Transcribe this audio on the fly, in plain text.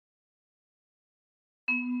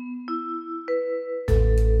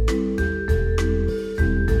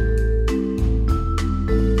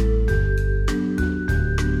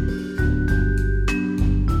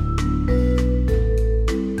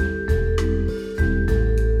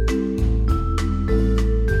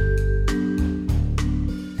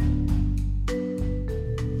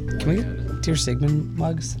Dear Sigmund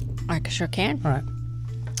mugs? I sure can. All right.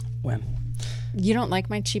 When? You don't like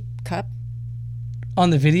my cheap cup? On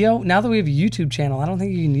the video? Now that we have a YouTube channel, I don't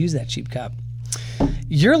think you can use that cheap cup.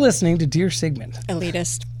 You're listening to Dear Sigmund.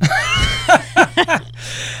 Elitist.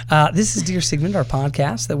 This is Dear Sigmund, our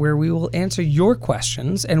podcast where we will answer your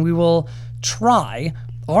questions and we will try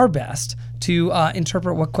our best to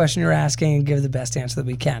interpret what question you're asking and give the best answer that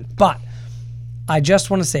we can. But I just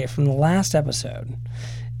want to say from the last episode,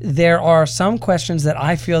 there are some questions that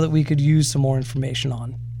I feel that we could use some more information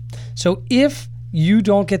on. So if you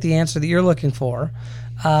don't get the answer that you're looking for,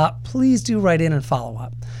 please do write in and follow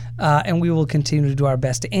up. And we will continue to do our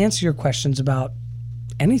best to answer your questions about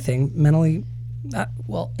anything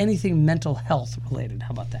anything mental health related. How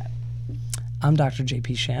about that? I'm Dr.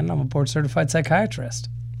 J.P. Shannon. I'm a board-certified psychiatrist.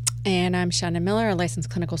 And I'm Shannon Miller, a licensed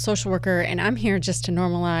clinical social worker, and I'm here just to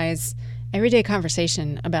normalize everyday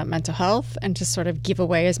conversation about mental health and to sort of give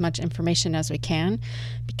away as much information as we can,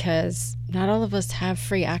 because not all of us have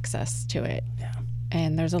free access to it. Yeah.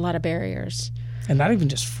 And there's a lot of barriers. And not even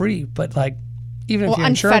just free, but like even if your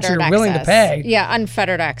unfettered insurance you're willing to pay. Yeah,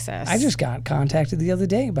 unfettered access. I just got contacted the other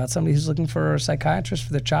day about somebody who's looking for a psychiatrist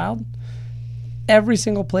for their child. Every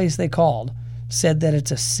single place they called said that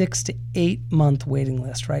it's a 6 to 8 month waiting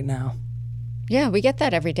list right now. Yeah, we get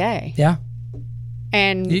that every day. Yeah.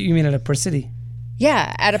 And you mean at Apricity?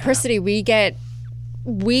 Yeah, at Apricity we get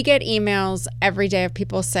emails every day of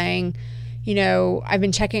people saying, you know, I've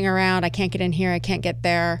been checking around, I can't get in here, I can't get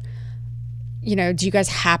there. You know, do you guys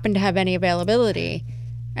happen to have any availability?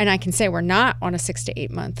 And I can say we're not on a 6 to 8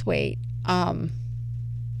 month wait. You're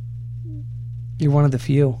one of the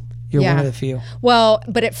few. You're one of the few. Well,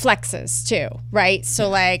 but it flexes too, right? So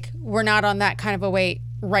like we're not on that kind of a wait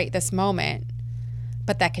right this moment,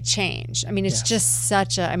 but that could change. I mean, it's just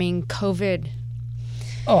such a, COVID.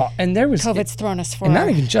 Oh, and there was... COVID's thrown us for and not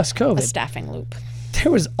even just COVID. A staffing loop.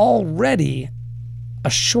 There was already a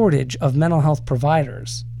shortage of mental health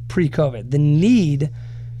providers pre-COVID. The need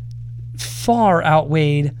far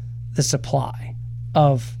outweighed the supply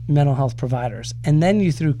of mental health providers. And then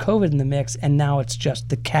you threw COVID in the mix, and now it's just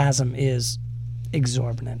the chasm is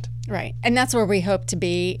exorbitant. Right. And that's where we hope to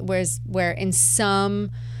be, where in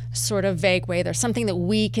some sort of vague way, there's something that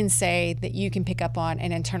we can say that you can pick up on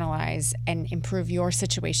and internalize and improve your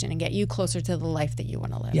situation and get you closer to the life that you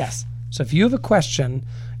want to live. Yes. So if you have a question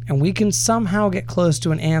and we can somehow get close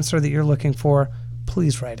to an answer that you're looking for,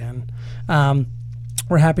 please write in.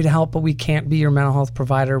 We're happy to help, but we can't be your mental health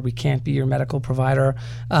provider. We can't be your medical provider.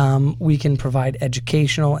 We can provide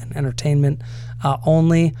educational and entertainment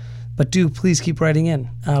only. But do please keep writing in.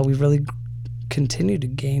 We've really continued to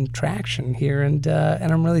gain traction here, and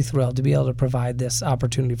I'm really thrilled to be able to provide this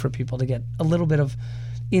opportunity for people to get a little bit of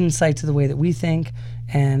insight to the way that we think.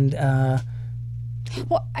 And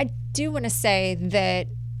well, I do want to say that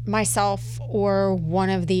myself or one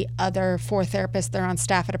of the other 4 therapists that are on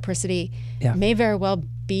staff at Apricity may very well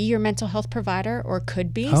be your mental health provider or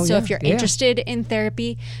could be. So if you're interested in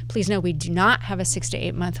therapy, please know we do not have a 6 to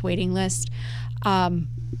 8 month waiting list. Send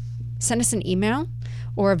us an email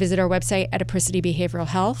or visit our website at Apricity Behavioral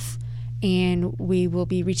Health, and we will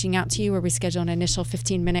be reaching out to you where we schedule an initial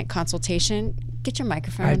 15-minute consultation. Get your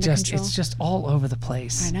microphone under control. It's just all over the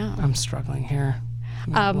place. I know. I'm struggling here.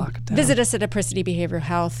 Visit us at Apricity Behavioral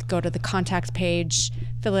Health. Go to the contact page,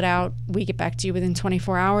 fill it out. We get back to you within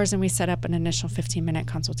 24 hours, and we set up an initial 15-minute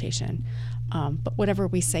consultation. But whatever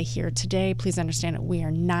we say here today, please understand that we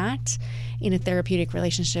are not in a therapeutic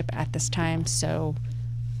relationship at this time, so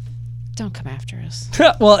don't come after us.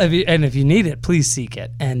 Well, if you need it, please seek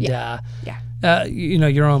it. And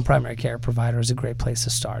your own primary care provider is a great place to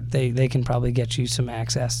start. They can probably get you some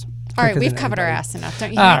access. All right, we've covered our ass enough,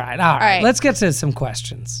 don't you? All right. Let's get to some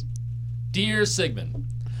questions. Dear Sigmund,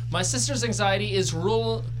 my sister's anxiety is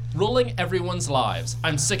ruling everyone's lives.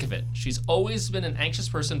 I'm sick of it. She's always been an anxious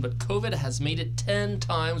person, but COVID has made it 10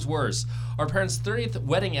 times worse. Our parents' 30th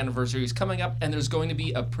wedding anniversary is coming up, and there's going to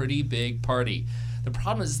be a pretty big party. The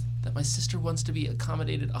problem is that my sister wants to be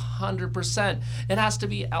accommodated 100%. It has to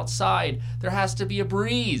be outside. There has to be a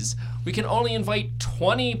breeze. We can only invite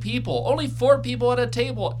 20 people, only 4 people at a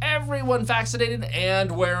table, everyone vaccinated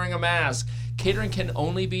and wearing a mask. Catering can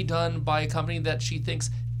only be done by a company that she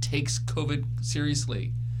thinks takes COVID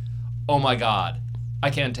seriously. Oh my God,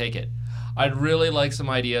 I can't take it. I'd really like some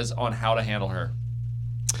ideas on how to handle her.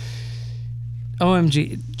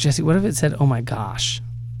 OMG, Jesse, what if it said, oh my gosh?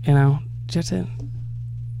 You know, just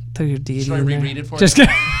throw your deity Should I reread it for just you?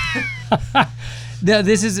 No,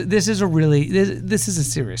 this is a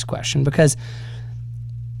serious question, because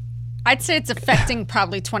I'd say it's affecting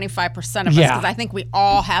probably 25% of us because I think we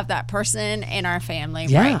all have that person in our family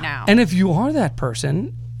right now. And if you are that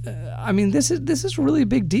person, I mean, this is really a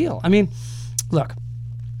big deal. I mean, look,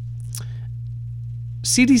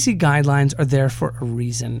 CDC guidelines are there for a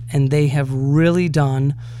reason, and they have really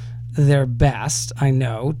done their best, I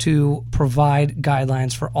know, to provide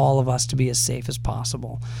guidelines for all of us to be as safe as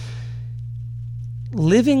possible.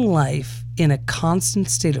 Living life in a constant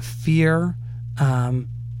state of fear,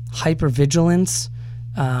 hypervigilance,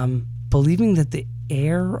 believing that the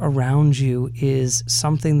air around you is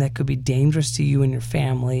something that could be dangerous to you and your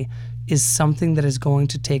family is something that is going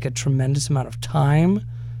to take a tremendous amount of time,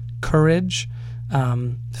 courage,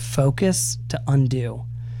 focus to undo.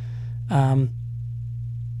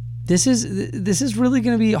 This is really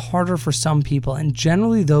going to be harder for some people, and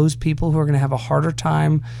generally those people who are going to have a harder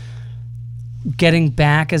time getting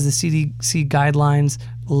back as the CDC guidelines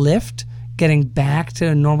lift, getting back to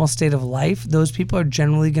a normal state of life, those people are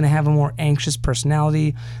generally going to have a more anxious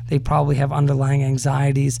personality. They probably have underlying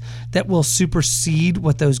anxieties that will supersede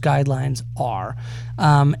what those guidelines are.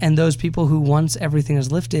 And those people who, once everything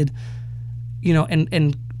is lifted,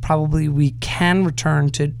 and probably we can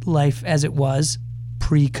return to life as it was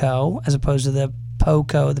pre-co, as opposed to the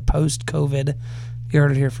POCO, the post-COVID. You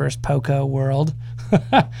heard it here first, POCO world.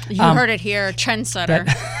 You heard it here, trendsetter.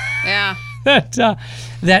 Yeah.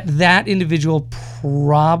 That individual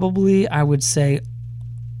probably, I would say,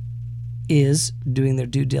 is doing their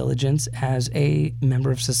due diligence as a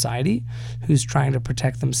member of society who's trying to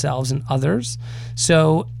protect themselves and others.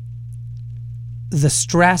 So the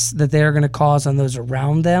stress that they're going to cause on those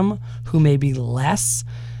around them who may be less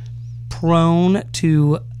prone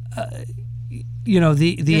to the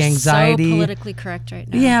You're anxiety. So politically correct right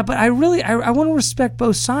now. Yeah, but I want to respect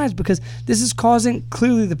both sides, because this is causing,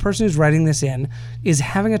 clearly the person who's writing this in is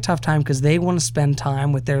having a tough time because they want to spend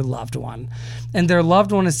time with their loved one. And their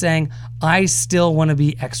loved one is saying, I still want to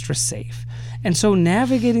be extra safe. And so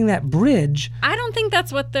navigating that bridge. I don't think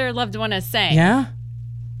that's what their loved one is saying. Yeah?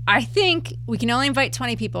 I think we can only invite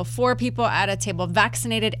 20 people, 4 people at a table,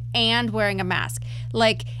 vaccinated and wearing a mask.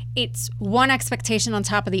 Like, it's one expectation on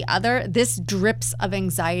top of the other. This drips of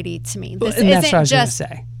anxiety to me. This isn't just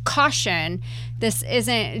caution. This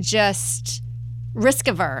isn't just risk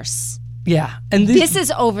averse. Yeah. And this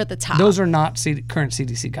is over the top. Those are not current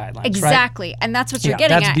CDC guidelines, exactly. Right? And that's what you're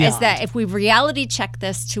getting at, is that if we reality check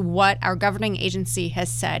this to what our governing agency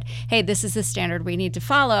has said, hey, this is the standard we need to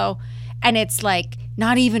follow, and it's like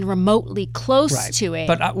not even remotely close to it.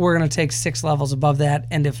 But we're going to take 6 levels above that,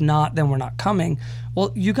 and if not, then we're not coming.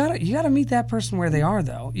 Well, you gotta meet that person where they are,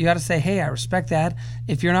 though. You got to say, hey, I respect that.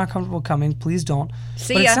 If you're not comfortable coming, please don't.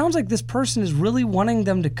 But it sounds like this person is really wanting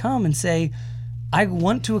them to come and say, I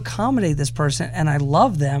want to accommodate this person, and I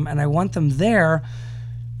love them, and I want them there.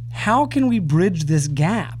 How can we bridge this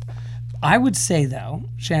gap? I would say, though,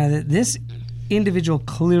 Shanna, that this individual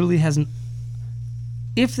clearly has an...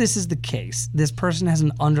 If this is the case, this person has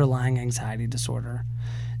an underlying anxiety disorder.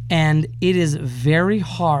 And it is very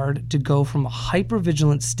hard to go from a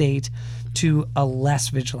hypervigilant state to a less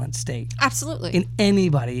vigilant state. Absolutely. In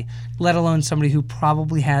anybody, let alone somebody who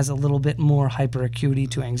probably has a little bit more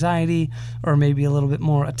hyperacuity to anxiety, or maybe a little bit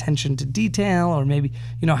more attention to detail, or maybe,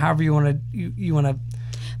 however you want to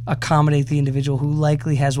accommodate the individual who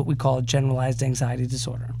likely has what we call a generalized anxiety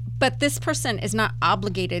disorder. But this person is not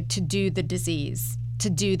obligated to do the disease, to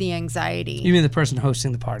do the anxiety. You mean the person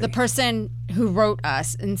hosting the party? The person who wrote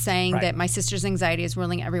us and saying that my sister's anxiety is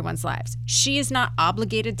ruining everyone's lives. She is not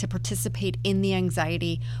obligated to participate in the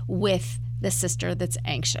anxiety with the sister that's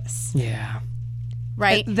anxious. Yeah.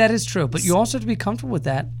 Right? That is true. But you also have to be comfortable with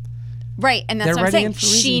that. Right. And that's what I'm saying.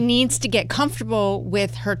 She needs to get comfortable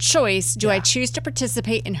with her choice. Do I choose to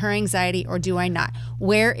participate in her anxiety, or do I not?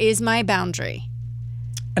 Where is my boundary?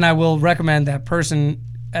 And I will recommend that person,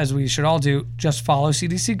 as we should all do, just follow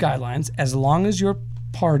CDC guidelines. As long as your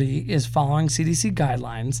party is following CDC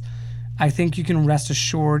guidelines, I think you can rest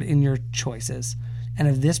assured in your choices. And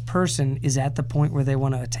if this person is at the point where they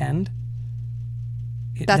want to attend,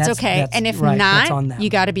 that's okay. And if not, you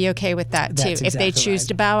got to be okay with that too. If they choose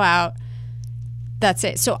to bow out, that's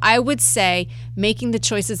it. So I would say making the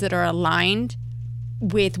choices that are aligned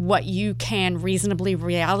with what you can reasonably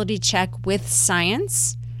reality check with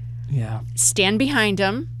science. Yeah. Stand behind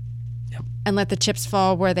them and let the chips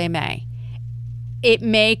fall where they may. It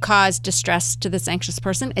may cause distress to this anxious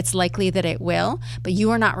person. It's likely that it will, but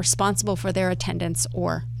you are not responsible for their attendance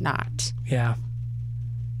or not. Yeah.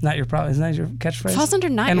 Not your problem. Isn't that your catchphrase? It falls under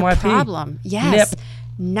not NYP. Your problem. Yes. NIP.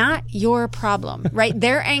 Not your problem, right?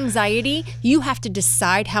 Their anxiety, you have to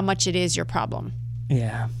decide how much it is your problem.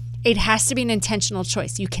 Yeah. It has to be an intentional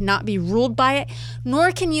choice. You cannot be ruled by it,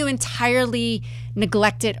 nor can you entirely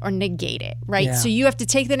neglect it or negate it, right? Yeah. So you have to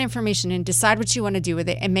take that information and decide what you want to do with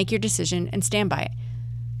it and make your decision and stand by it.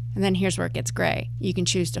 And then here's where it gets gray. You can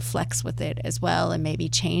choose to flex with it as well and maybe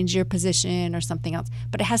change your position or something else,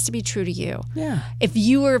 but it has to be true to you. Yeah. If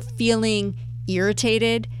you are feeling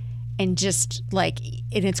irritated and just like,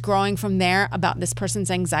 and it's growing from there about this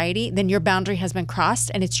person's anxiety, then your boundary has been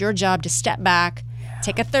crossed, and it's your job to step back,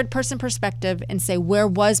 take a third person perspective and say, where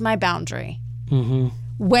was my boundary? Mm-hmm.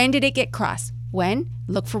 When did it get crossed? When?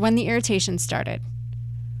 Look for when the irritation started.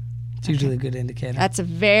 It's usually a good indicator. That's a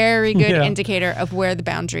very good indicator of where the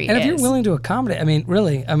boundary and is. if you're willing to accommodate, I mean,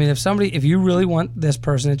 really, if you really want this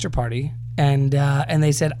person at your party and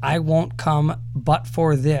they said, I won't come but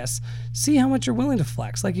for this, see how much you're willing to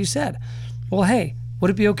flex. Like you said, well, hey, would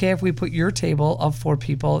it be okay if we put your table of 4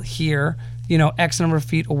 people here, X number of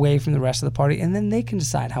feet away from the rest of the party, and then they can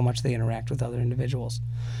decide how much they interact with other individuals.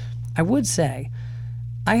 I would say,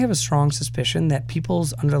 I have a strong suspicion that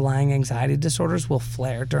people's underlying anxiety disorders will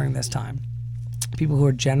flare during this time. People who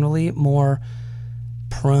are generally more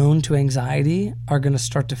prone to anxiety are going to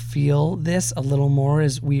start to feel this a little more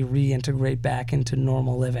as we reintegrate back into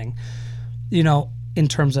normal living. In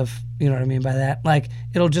terms of, you know what I mean by that? Like,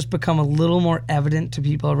 it'll just become a little more evident to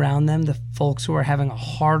people around them. The folks who are having a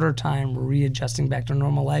harder time readjusting back to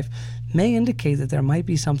normal life may indicate that there might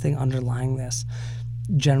be something underlying this.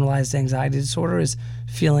 Generalized anxiety disorder is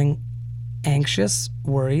feeling anxious,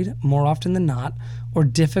 worried more often than not, or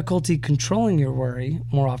difficulty controlling your worry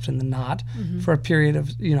more often than not for a period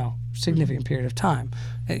of, significant period of time.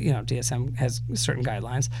 DSM has certain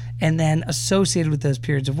guidelines. And then associated with those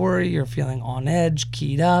periods of worry, you're feeling on edge,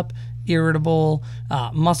 keyed up, irritable,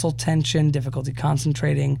 muscle tension, difficulty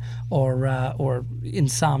concentrating, or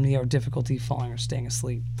insomnia or difficulty falling or staying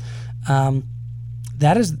asleep.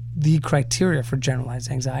 That is the criteria for generalized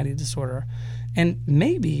anxiety disorder. And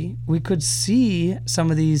maybe we could see some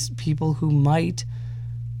of these people who might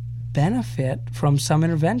benefit from some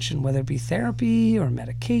intervention, whether it be therapy or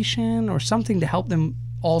medication or something to help them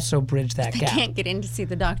also bridge that gap. They can't get in to see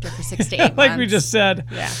the doctor for 6 to 8 months. Like we just said.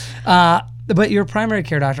 Yeah. But your primary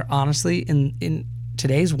care doctor, honestly, in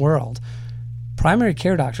today's world, primary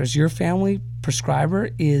care doctors, your family prescriber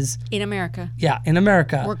is... In America. Yeah, in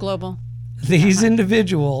America. We're global. These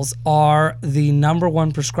individuals are the number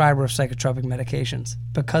one prescriber of psychotropic medications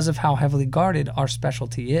because of how heavily guarded our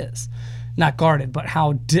specialty is. Not guarded, but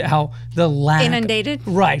how the lack... Inundated?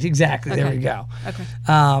 Right, exactly. Okay. There we go. Okay.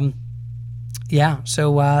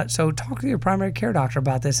 So talk to your primary care doctor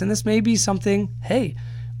about this. And this may be something, hey,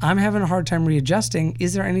 I'm having a hard time readjusting.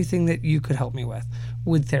 Is there anything that you could help me with?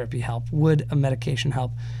 Would therapy help? Would a medication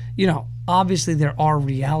help? Obviously there are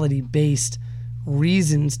reality-based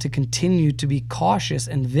reasons to continue to be cautious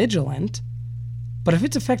and vigilant. But if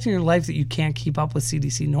it's affecting your life that you can't keep up with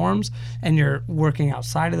CDC norms and you're working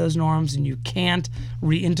outside of those norms and you can't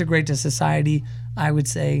reintegrate to society, I would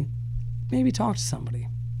say maybe talk to somebody.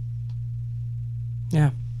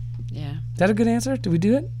 Yeah. Yeah. Is that a good answer? Did we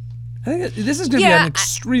do it? I think this is going to be an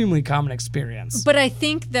extremely common experience. But I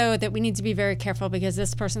think, though, that we need to be very careful because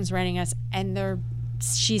this person's writing us and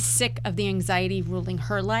she's sick of the anxiety ruling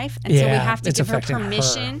her life. And so we have to give her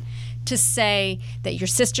permission to say that your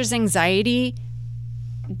sister's anxiety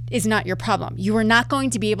is not your problem. You are not going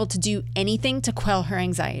to be able to do anything to quell her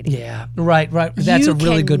anxiety. Yeah, right. That's a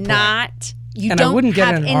really good point. You don't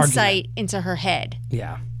have insight into her head.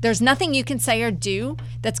 Yeah. There's nothing you can say or do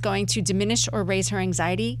that's going to diminish or raise her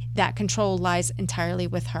anxiety. That control lies entirely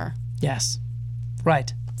with her. Yes.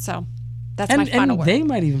 Right. So that's my final word. And they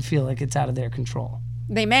might even feel like it's out of their control.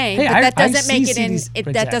 They may, hey, but that doesn't make it in.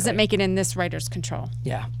 Exactly. That doesn't make it in this writer's control.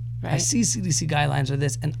 Yeah. Right? I see CDC guidelines or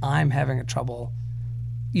this, and I'm having a trouble,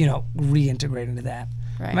 reintegrating to that.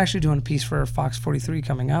 Right. I'm actually doing a piece for Fox 43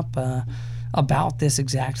 coming up about this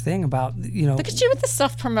exact thing. About Look at you with the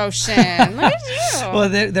self-promotion. Look at you. Well,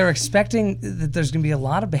 they're expecting that there's going to be a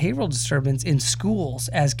lot of behavioral disturbance in schools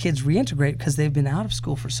as kids reintegrate because they've been out of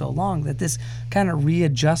school for so long. That this kind of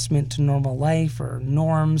readjustment to normal life or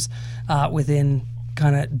norms within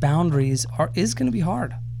kind of boundaries is going to be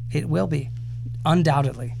hard. It will be,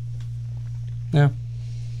 undoubtedly. Yeah.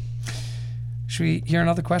 Should we hear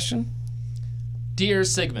another question? Dear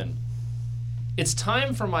Sigmund, it's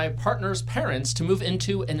time for my partner's parents to move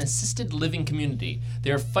into an assisted living community.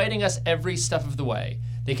 They are fighting us every step of the way.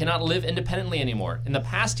 They cannot live independently anymore. In the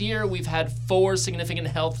past year, we've had 4 significant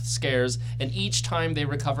health scares, and each time they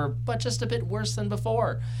recover, but just a bit worse than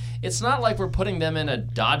before. It's not like we're putting them in a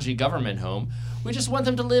dodgy government home. We just want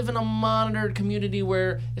them to live in a monitored community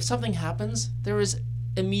where if something happens, there is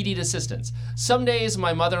immediate assistance. Some days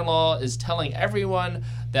my mother-in-law is telling everyone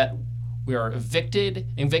that we are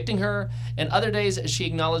evicting her, and other days she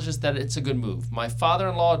acknowledges that it's a good move. My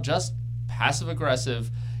father-in-law just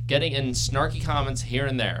passive-aggressive, getting in snarky comments here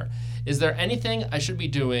and there. Is there anything I should be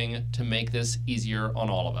doing to make this easier on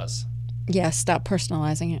all of us? Yeah, stop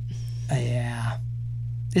personalizing it. Yeah.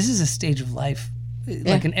 This is a stage of life,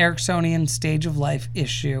 like an Ericksonian stage of life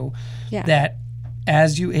issue that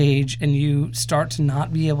as you age and you start to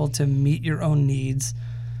not be able to meet your own needs,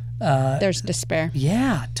 there's despair.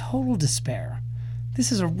 Yeah, total despair.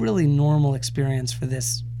 This is a really normal experience for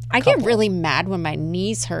this I couple. get really mad when my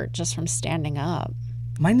knees hurt just from standing up.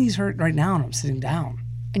 My knees hurt right now and I'm sitting down.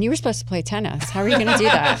 And you were supposed to play tennis. How are you going to do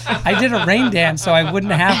that? I did a rain dance so I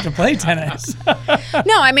wouldn't have to play tennis.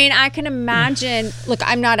 No, I mean, I can imagine. Look,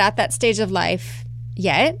 I'm not at that stage of life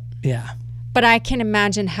yet. Yeah. But I can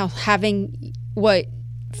imagine how having what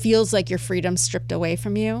feels like your freedom stripped away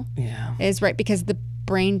from you is, right? Because the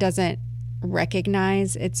brain doesn't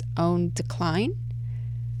recognize its own decline.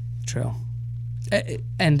 True.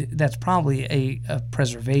 And that's probably a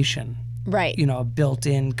preservation. Right. You know, a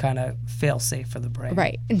built-in kind of fail-safe for the brain.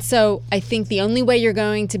 Right. And so I think the only way you're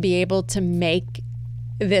going to be able to make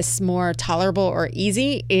this more tolerable or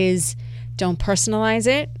easy is don't personalize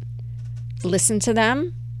it, listen to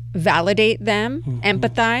them, validate them,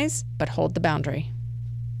 empathize, but hold the boundary.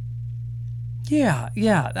 Yeah,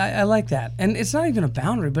 I like that. And it's not even a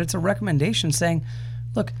boundary, but it's a recommendation saying,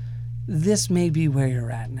 look, this may be where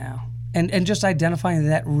you're at now. And just identifying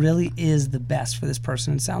that really is the best for this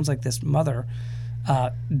person. It sounds like this mother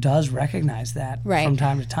does recognize that from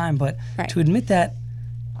time to time. But to admit that,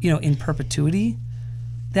 you know, in perpetuity,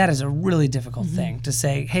 that is a really difficult thing to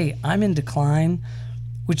say, hey, I'm in decline,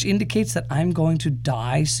 which indicates that I'm going to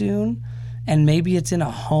die soon. And maybe it's in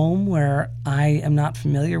a home where I am not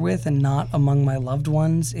familiar with and not among my loved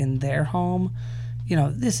ones in their home. You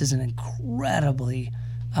know, this is an incredibly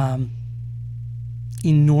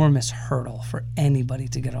enormous hurdle for anybody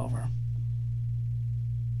to get over.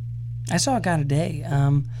 I saw a guy today.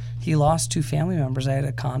 He lost 2 family members. I had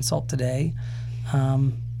a consult today.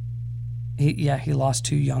 He lost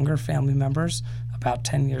 2 younger family members about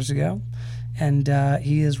 10 years ago. And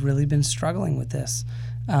he has really been struggling with this.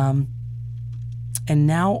 And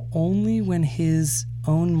now only when his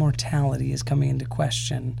own mortality is coming into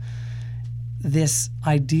question, this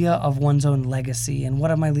idea of one's own legacy and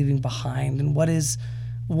what am I leaving behind and what is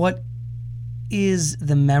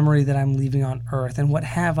the memory that I'm leaving on earth and what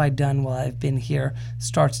have I done while I've been here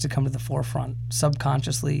starts to come to the forefront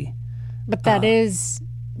subconsciously. But that is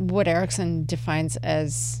what Erickson defines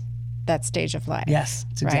as that stage of life. Yes,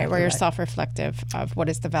 it's exactly right. Where you're self-reflective of what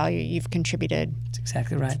is the value you've contributed That's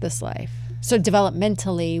exactly right. to this life. So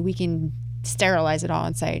developmentally, we can sterilize it all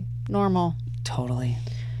and say normal. Totally.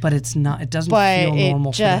 But it's not. It doesn't feel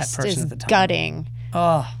normal for that person at the time. Gutting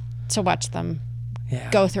to watch them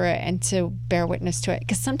go through it and to bear witness to it.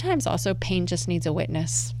 Because sometimes also pain just needs a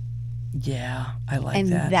witness. Yeah, I like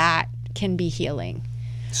and that. And that can be healing.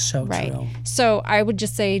 So true. So I would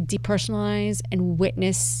just say depersonalize and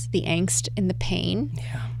witness the angst and the pain.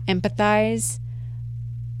 Yeah. Empathize,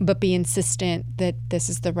 but be insistent that this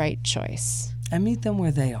is the right choice. And meet them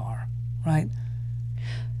where they are, right?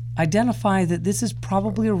 Identify that this is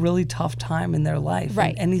probably a really tough time in their life.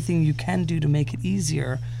 Right. And anything you can do to make it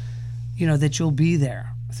easier, you know, that you'll be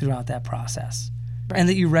there throughout that process. Right. And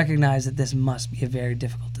that you recognize that this must be a very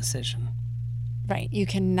difficult decision. Right. You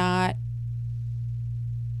cannot...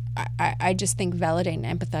 I just think validate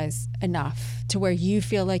and empathize enough to where you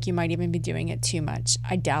feel like you might even be doing it too much.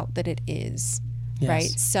 I doubt that it is. Yes. Right?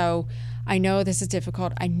 So I know this is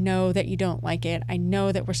difficult. I know that you don't like it. I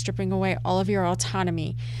know that we're stripping away all of your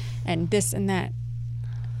autonomy and this and that.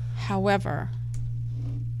 However,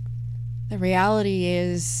 the reality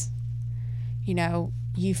is, you know,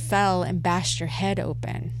 you fell and bashed your head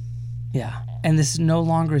open. Yeah. And this is no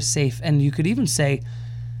longer safe. And you could even say,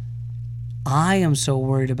 I am so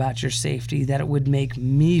worried about your safety that it would make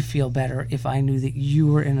me feel better if I knew that you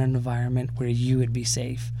were in an environment where you would be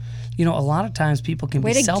safe. You know, a lot of times people can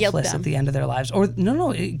be selfless at the end of their lives. Or no,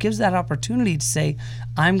 it gives that opportunity to say,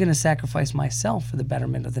 I'm going to sacrifice myself for the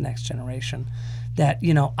betterment of the next generation. That,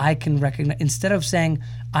 you know, I can recognize, instead of saying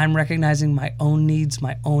I'm recognizing my own needs,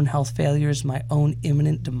 my own health failures, my own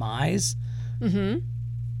imminent demise, I'm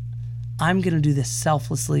going to do this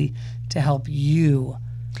selflessly to help you.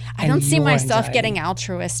 I don't see myself getting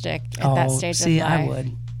altruistic at that stage of life.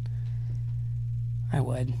 I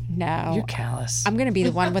would. No. You're callous. I'm going to be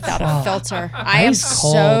the one without a filter. I am. Ice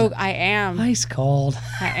cold. I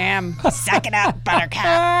am. Suck it up,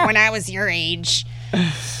 Buttercup. When I was your age,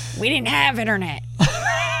 we didn't have internet.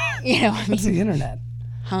 You know, I What's mean, the internet?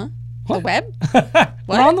 huh? What? The web?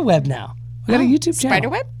 We're on the web now. We got a YouTube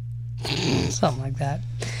channel. Spiderweb? Something like that.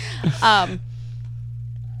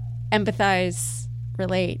 Empathize,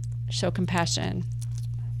 relate, show compassion,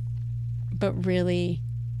 but really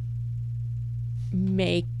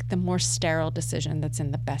make the more sterile decision that's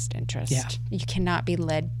in the best interest. Yeah. You cannot be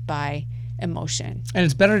led by emotion. And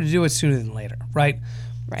it's better to do it sooner than later, right?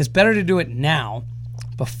 It's better to do it now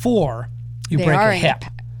before you break a hip.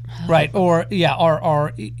 Right. Or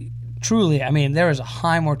truly, I mean, there is a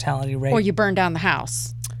high mortality rate. Or you burn down the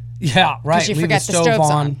house. Yeah, right. You Leave forget the the stove stove's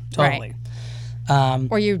on. Totally. Right.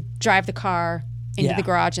 Or you drive the car into Yeah. the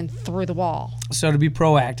garage and through the wall. So to be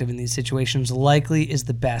proactive in these situations likely is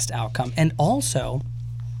the best outcome. And also,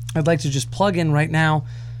 I'd like to just plug in right now,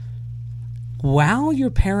 while your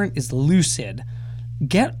parent is lucid,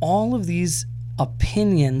 get all of these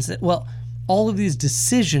opinions that, well, all of these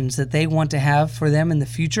decisions that they want to have for them in the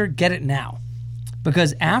future, get it now.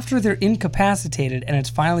 Because after they're incapacitated and it's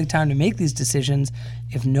finally time to make these decisions,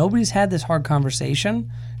 if nobody's had this hard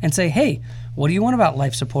conversation and say, hey, what do you want about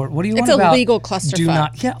life support? What do you want about... It's a legal clusterfuck. Do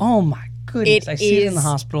not... Yeah, oh my goodness. I see it in the is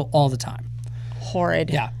hospital all the time. Horrid.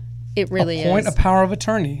 Yeah. It really Appoint is. a power of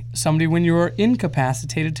attorney, somebody when you are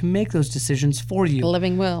incapacitated to make those decisions for you. A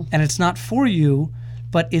living will. And it's not for you,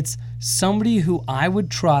 but it's somebody who I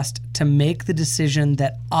would trust to make the decision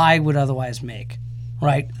that I would otherwise make,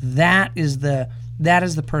 right? That is the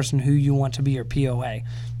person who you want to be your POA.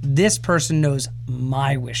 This person knows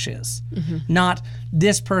my wishes, not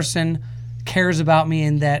this person cares about me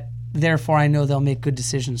and that therefore I know they'll make good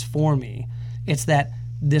decisions for me. It's that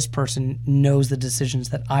this person knows the decisions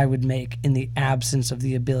that I would make in the absence of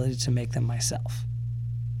the ability to make them myself.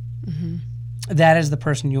 That is the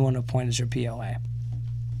person you want to appoint as your POA.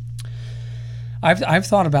 I've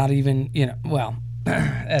thought about even, well,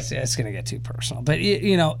 that's going to get too personal. But,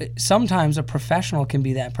 sometimes a professional can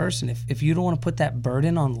be that person. If you don't want to put that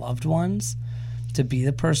burden on loved ones to be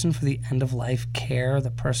the person for the end of life care,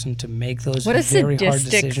 the person to make those What a very hard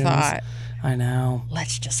sadistic decisions. thought. I know.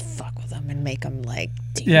 Let's just fuck with them and make them like,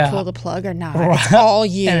 do you pull the plug or not? Right. It's all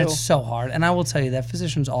you. And it's so hard. And I will tell you that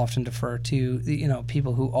physicians often defer to,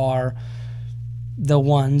 people who are the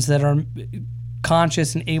ones that are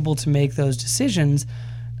conscious and able to make those decisions.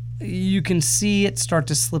 You can see it start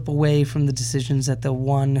to slip away from the decisions that the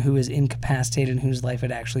one who is incapacitated and whose life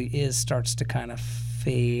it actually is starts to kind of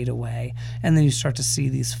fade away. And then you start to see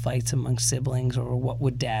these fights among siblings over what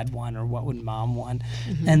would dad want or what would mom want.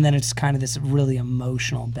 And then it's kind of this really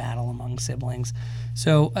emotional battle among siblings.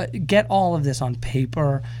 So get all of this on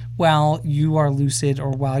paper while you are lucid or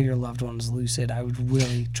while your loved one is lucid. I would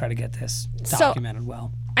really try to get this documented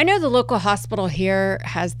well. I know the local hospital here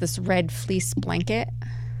has this red fleece blanket.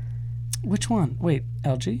 Which one? Wait,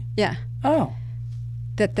 LG? Yeah. Oh.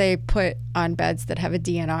 That they put on beds that have a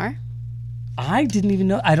DNR. I didn't even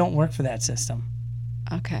know. I don't work for that system.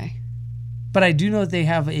 Okay. But I do know that they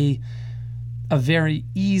have a very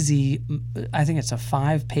easy, I think it's a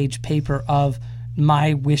 5-page paper of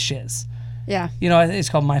my wishes. Yeah. It's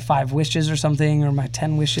called My 5 Wishes or something, or My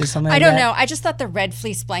 10 Wishes, something like that. I don't know. I just thought the red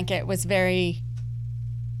fleece blanket was very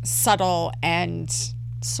subtle and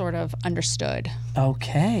sort of understood.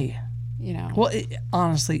 Okay. Well,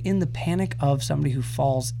 honestly, in the panic of somebody who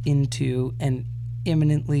falls into an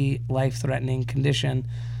imminently life-threatening condition,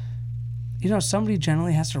 somebody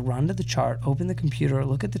generally has to run to the chart, open the computer,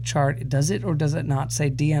 look at the chart. Does it or does it not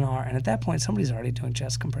say DNR? And at that point, somebody's already doing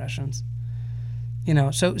chest compressions.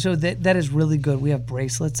 So that is really good. We have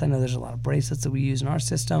bracelets. I know there's a lot of bracelets that we use in our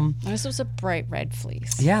system. This was a bright red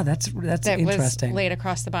fleece. Yeah, that's that interesting. Was laid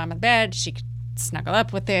across the bottom of the bed. She could snuggle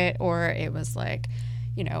up with it, or it was like,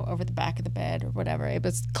 over the back of the bed or whatever. It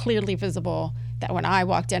was clearly visible that when I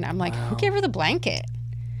walked in, I'm like, who gave her the blanket?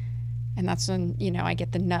 And that's when, I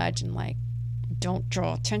get the nudge and like, don't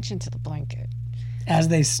draw attention to the blanket. As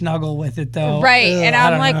they snuggle with it, though. Right. Ugh, and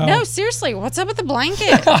I'm like, know. no, seriously, what's up with the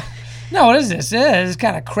blanket? No, what is this? It's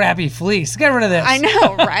kind of crappy fleece. Get rid of this. I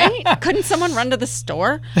know, right? Couldn't someone run to the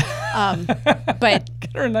store? But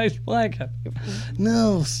get her a nice blanket.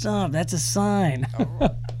 No, stop. That's a sign.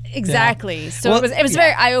 Exactly. So it was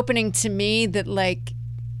very eye-opening to me that like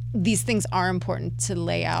these things are important to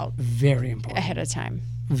lay out very important ahead of time.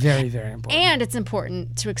 Very, very important. And it's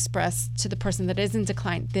important to express to the person that is in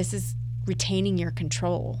decline, this is retaining your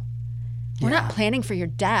control. We're not planning for your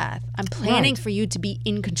death. I'm planning for you to be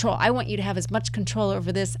in control. I want you to have as much control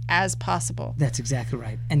over this as possible. That's exactly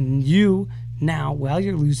right. And you now, while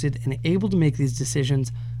you're lucid and able to make these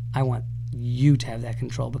decisions, I want you to have that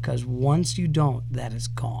control, because once you don't, that is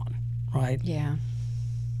gone, right? Yeah.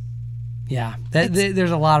 Yeah,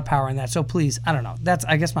 there's a lot of power in that. So please, I don't know. That's,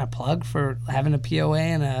 I guess, my plug for having a POA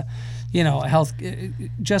and a health,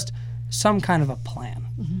 just some kind of a plan,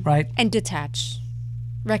 right? And detach.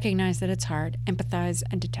 Recognize that it's hard. Empathize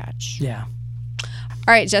and detach. Yeah.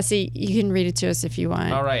 All right, Jesse, you can read it to us if you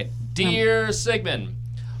want. All right. Dear Sigmund,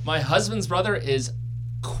 my husband's brother is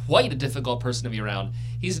quite a difficult person to be around.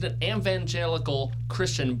 He's an evangelical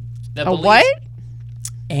Christian that believes... what?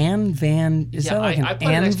 Is that like an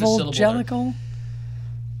evangelical?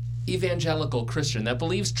 Evangelical Christian that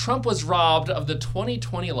believes Trump was robbed of the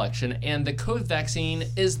 2020 election and the COVID vaccine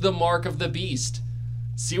is the mark of the beast.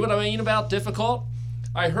 See what I mean about difficult?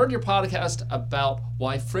 I heard your podcast about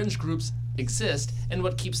why fringe groups exist and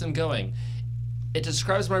what keeps them going. It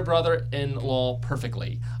describes my brother-in-law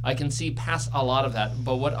perfectly. I can see past a lot of that,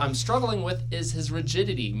 but what I'm struggling with is his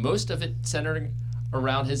rigidity, most of it centering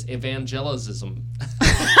around his evangelicalism.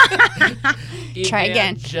 Try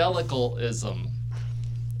again. Evangelicalism.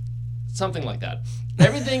 Something like that.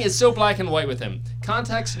 Everything is so black and white with him.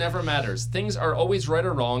 Context never matters. Things are always right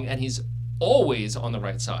or wrong, and he's always on the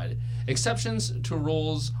right side. Exceptions to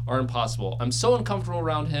rules are impossible. I'm so uncomfortable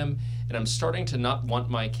around him, and I'm starting to not want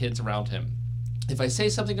my kids around him. If I say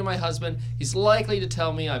something to my husband, he's likely to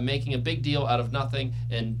tell me I'm making a big deal out of nothing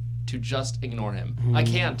and to just ignore him. I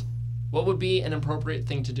can't. What would be an appropriate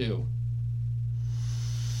thing to do?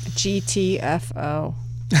 GTFO.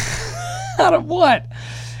 Out of what?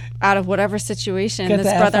 Out of whatever situation. Get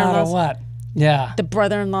the F out of what? Yeah. The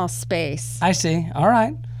brother-in-law space. I see. All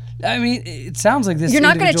right. I mean, it sounds like this. You're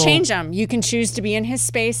not going to change him. You can choose to be in his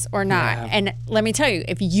space or not. Yeah. And let me tell you,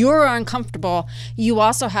 if you're uncomfortable, you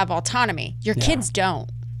also have autonomy. Your kids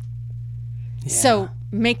don't. Yeah. So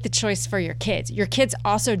make the choice for your kids. Your kids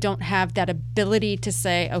also don't have that ability to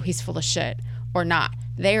say, oh, he's full of shit or not.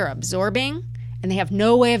 They are absorbing and they have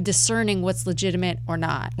no way of discerning what's legitimate or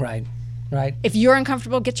not. Right. If you're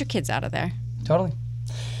uncomfortable, get your kids out of there. Totally.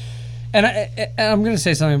 And I'm going to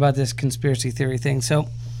say something about this conspiracy theory thing. So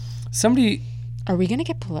somebody... Are we going to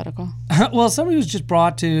get political? Well, somebody was just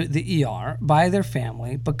brought to the ER by their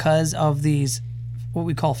family because of these, what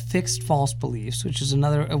we call fixed false beliefs, which is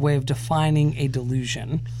a way of defining a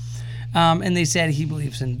delusion. And they said he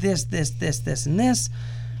believes in this, and this.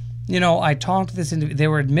 I talked to this individual. They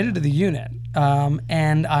were admitted to the unit,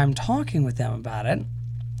 and I'm talking with them about it.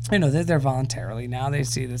 They're there voluntarily now. They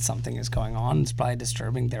see that something is going on. It's probably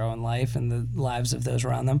disturbing their own life and the lives of those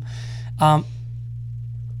around them.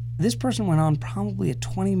 This person went on probably a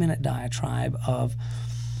 20-minute diatribe of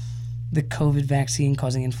the COVID vaccine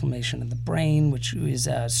causing inflammation in the brain, which is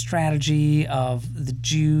a strategy of the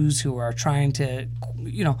Jews who are trying to,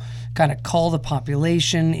 kind of cull the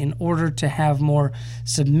population in order to have more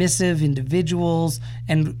submissive individuals.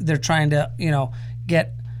 And they're trying to,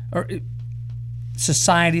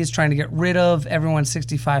 society is trying to get rid of everyone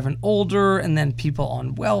 65 and older and then people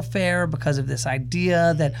on welfare because of this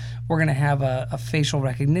idea that we're going to have a facial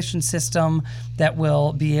recognition system that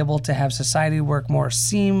will be able to have society work more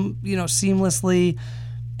seamlessly.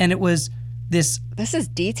 And it was this is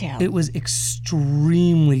detailed. It was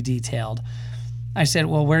extremely detailed. I said,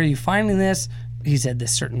 well, where are you finding this? He said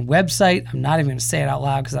this certain website. I'm not even going to say it out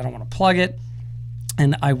loud because I don't want to plug it.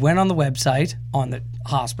 And I went on the website on the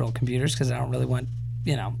hospital computers because I don't really want,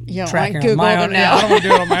 tracking on my own. Yeah, I don't want to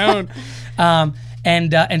do it on my own.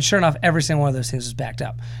 And sure enough, every single one of those things was backed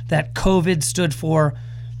up. That COVID stood for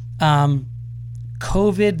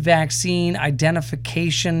COVID vaccine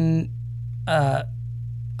identification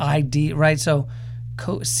ID, right? So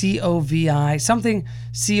COVID, something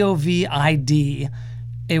COVID.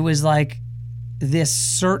 It was like this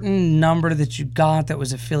certain number that you got that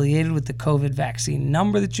was affiliated with the COVID vaccine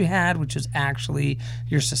number that you had, which is actually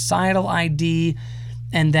your societal ID,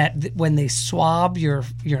 and that when they swab your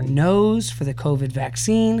nose for the COVID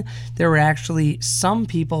vaccine, there were actually some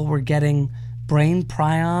people were getting brain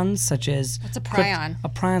prions, such as what's a prion? A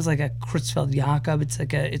prion's like a Creutzfeldt-Jakob. It's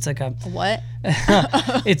like a what?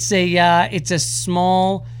 It's a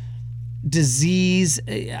small disease.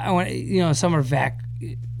 Some are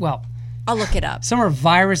I'll look it up. Some are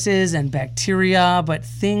viruses and bacteria, but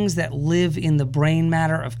things that live in the brain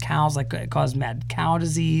matter of cows, like it cause mad cow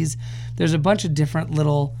disease. There's a bunch of different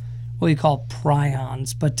little, what we call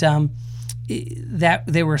prions, but that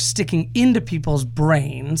they were sticking into people's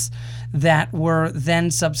brains that were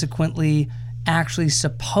then subsequently actually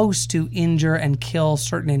supposed to injure and kill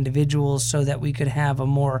certain individuals so that we could have a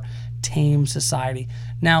more tame society.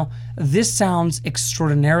 Now, this sounds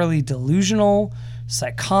extraordinarily delusional,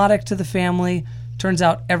 psychotic to the family. Turns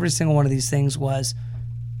out every single one of these things was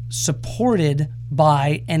supported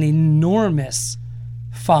by an enormous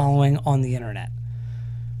following on the internet.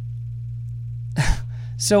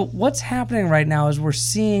 So what's happening right now is we're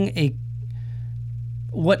seeing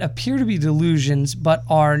what appear to be delusions, but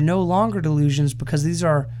are no longer delusions because these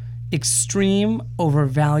are extreme,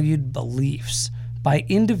 overvalued beliefs by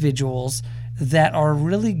individuals that are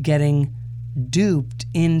really getting duped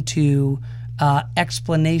into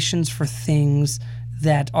explanations for things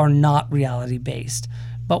that are not reality-based.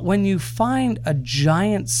 But when you find a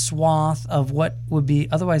giant swath of what would be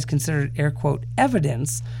otherwise considered air quote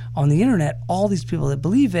evidence on the internet, all these people that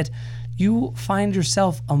believe it, you find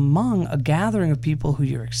yourself among a gathering of people who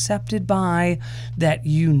you're accepted by, that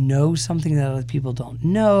you know something that other people don't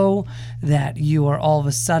know, that you are all of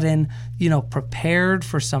a sudden, prepared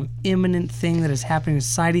for some imminent thing that is happening in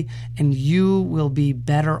society, and you will be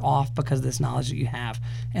better off because of this knowledge that you have.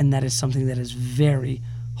 And that is something that is very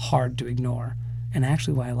hard to ignore. And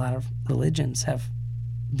actually why a lot of religions have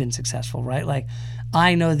been successful, right? Like,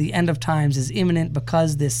 I know the end of times is imminent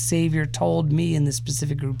because this Savior told me and this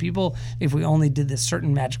specific group of people, if we only did this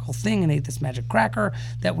certain magical thing and ate this magic cracker,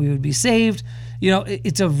 that we would be saved.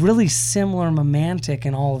 It's a really similar romantic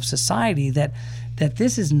in all of society that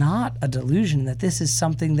this is not a delusion, that this is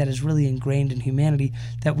something that is really ingrained in humanity,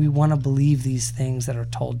 that we want to believe these things that are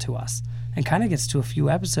told to us. And kind of gets to a few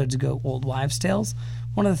episodes ago, Old Wives' Tales.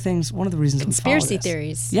 One of the reasons conspiracy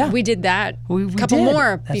theories. Yeah, we did that. We couple did.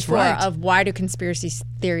 more That's before right. Of why do conspiracy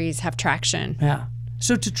theories have traction? Yeah.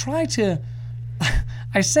 So to try to,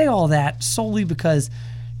 I say all that solely because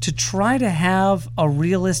to try to have a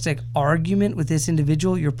realistic argument with this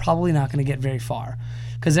individual, you're probably not going to get very far.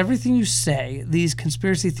 Because everything you say, these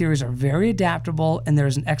conspiracy theories are very adaptable, and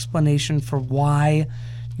there's an explanation for why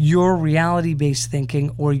your reality-based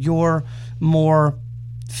thinking or your more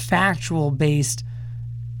factual-based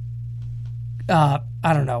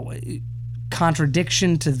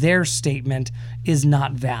contradiction to their statement is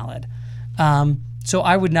not valid. So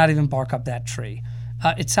I would not even bark up that tree.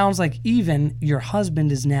 It sounds like even your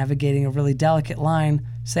husband is navigating a really delicate line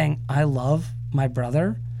saying, I love my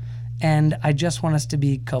brother and I just want us to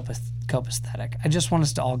be copacetic. I just want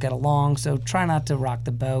us to all get along, so try not to rock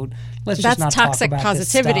the boat. Let's just not toxic talk about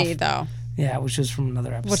positivity, this stuff. though. Yeah, which is from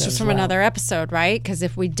another episode. Which is from another episode, right? Because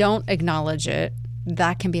if we don't acknowledge it,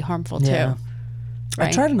 that can be harmful too. Yeah. Right?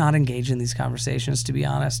 I try to not engage in these conversations, to be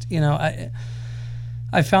honest. I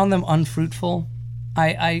found them unfruitful.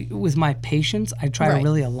 I with my patients, I try to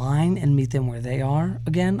really align and meet them where they are.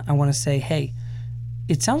 Again, I want to say, hey,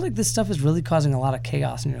 it sounds like this stuff is really causing a lot of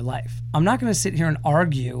chaos in your life. I'm not going to sit here and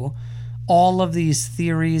argue all of these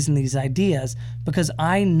theories and these ideas because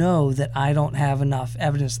I know that I don't have enough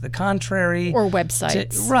evidence to the contrary. Or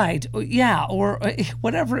websites. Right. Yeah. Or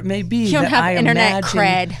whatever it may be. You don't have internet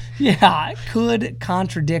cred. Yeah. Could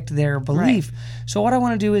contradict their belief. Right. So what I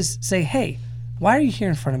want to do is say, hey, why are you here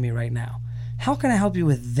in front of me right now? How can I help you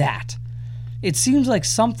with that? It seems like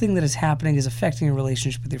something that is happening is affecting your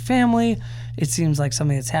relationship with your family. It seems like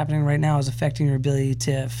something that's happening right now is affecting your ability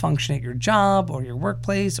to function at your job or your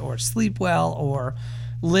workplace or sleep well or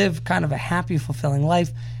live kind of a happy, fulfilling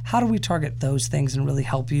life. How do we target those things and really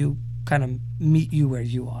help you kind of meet you where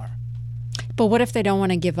you are? But what if they don't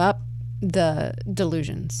want to give up the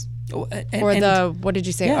delusions? What did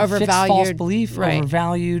you say? Yeah, overvalued fixed false belief,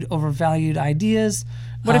 overvalued ideas.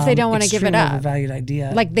 What if they don't want to give it up? Overvalued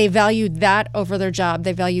idea. Like they valued that over their job.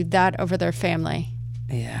 They valued that over their family.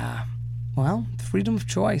 Yeah. Well, freedom of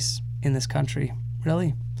choice in this country,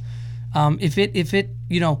 really. If it,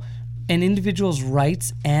 an individual's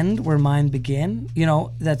rights end where mine begin,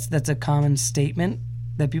 that's a common statement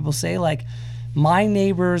that people say, like, my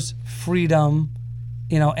neighbor's freedom,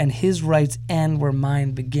 and his rights end where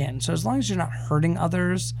mine begin. So as long as you're not hurting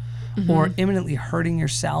others or imminently hurting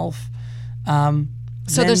yourself,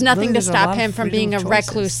 so there's nothing to stop him from being a choices.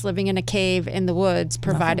 Recluse living in a cave in the woods,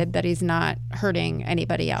 provided that he's not hurting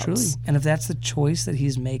anybody else. Truly. And if that's the choice that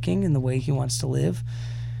he's making in the way he wants to live,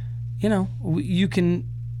 you can,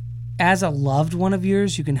 as a loved one of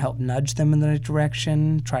yours, you can help nudge them in the right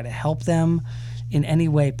direction, try to help them in any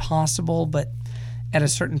way possible. But at a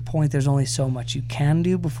certain point, there's only so much you can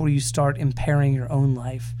do before you start impairing your own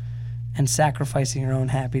life and sacrificing your own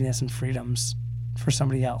happiness and freedoms for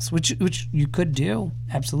somebody else, which you could do,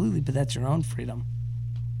 absolutely, but that's your own freedom.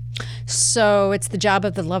 So it's the job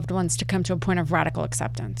of the loved ones to come to a point of radical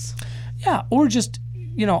acceptance. Yeah, or just,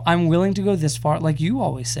 I'm willing to go this far, like you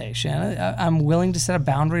always say, Shanna. I'm willing to set a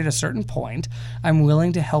boundary at a certain point. I'm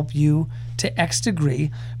willing to help you to X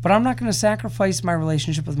degree, but I'm not going to sacrifice my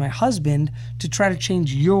relationship with my husband to try to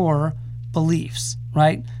change your beliefs,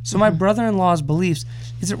 right? So my brother-in-law's beliefs,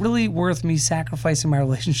 is it really worth me sacrificing my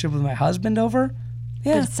relationship with my husband over?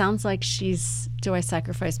 Yeah. But it sounds like she's, do I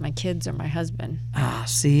sacrifice my kids or my husband?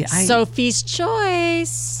 See, Sophie's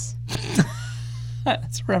Choice.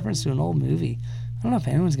 That's a reference to an old movie. I don't know if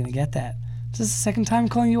anyone's going to get that. Is this the second time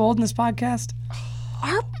calling you old in this podcast?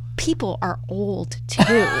 Our people are old,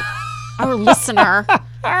 too. Our listener,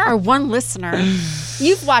 our one listener.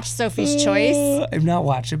 You've watched Sophie's Choice. I've not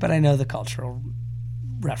watched it, but I know the cultural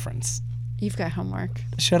reference. You've got homework.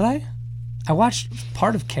 Should I? I watched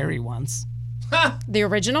part of Carrie once. The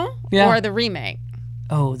original? Yeah. Or the remake?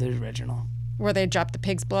 Oh, the original. Where they drop the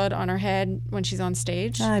pig's blood on her head when she's on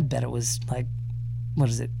stage? I bet it was like, what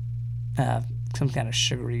is it? Some kind of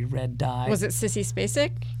sugary red dye. Was it Sissy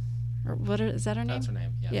Spacek? Or is that her name? That's her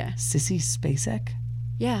name. Yeah. Sissy Spacek?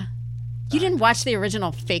 Yeah. You didn't watch the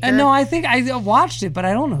original Faker? No, I think I watched it, but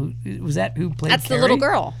I don't know. Was that who played That's Carrie? the little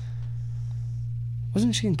girl.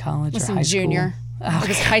 Wasn't she in college or Listen, high school? junior. It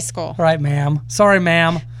was high school. All right, ma'am. Sorry,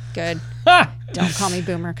 ma'am. Good. Don't call me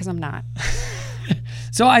boomer because I'm not.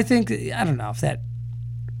 So I think, I don't know if that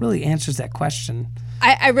really answers that question.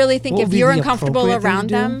 I really think What if would be you're the uncomfortable appropriate thing to around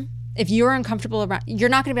do? them, if you're uncomfortable around, you're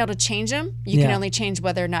not going to be able to change them. You can Yeah. only change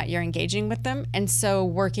whether or not you're engaging with them. And so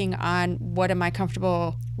working on what am I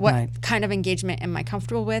comfortable, what Right. kind of engagement am I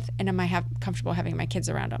comfortable with, and am I comfortable having my kids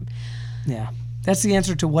around them? Yeah. That's the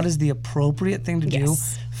answer to what is the appropriate thing to do.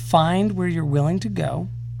 Yes. Find where you're willing to go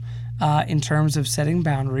in terms of setting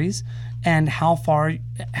boundaries and how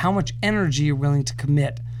much energy you're willing to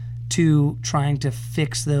commit to trying to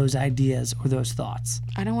fix those ideas or those thoughts.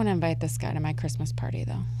 I don't want to invite this guy to my Christmas party,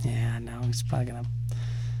 though. Yeah, no, he's probably going to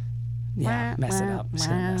mess it up. He's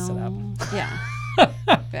going to mess it up. Yeah.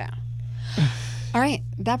 Yeah. All right.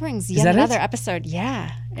 That brings yet that another it? episode.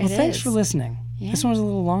 Yeah. Well, thanks for listening. Yeah. This one was a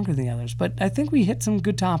little longer than the others, but I think we hit some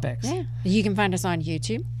good topics. Yeah. You can find us on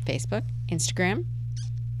YouTube, Facebook, Instagram,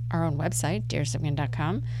 our own website,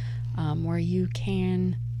 dearsigmund.com, where you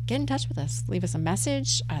can get in touch with us. Leave us a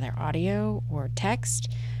message, either audio or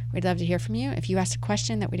text. We'd love to hear from you. If you asked a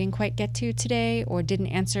question that we didn't quite get to today or didn't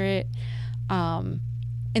answer it in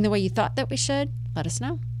the way you thought that we should, let us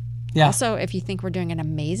know. Yeah. Also, if you think we're doing an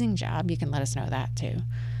amazing job, you can let us know that too.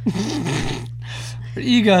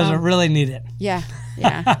 You guys really need it. Yeah.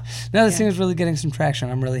 Yeah. No, this thing is really getting some traction.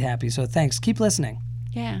 I'm really happy. So thanks. Keep listening.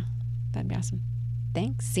 Yeah. That'd be awesome.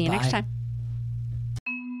 Thanks. See you next Bye. time.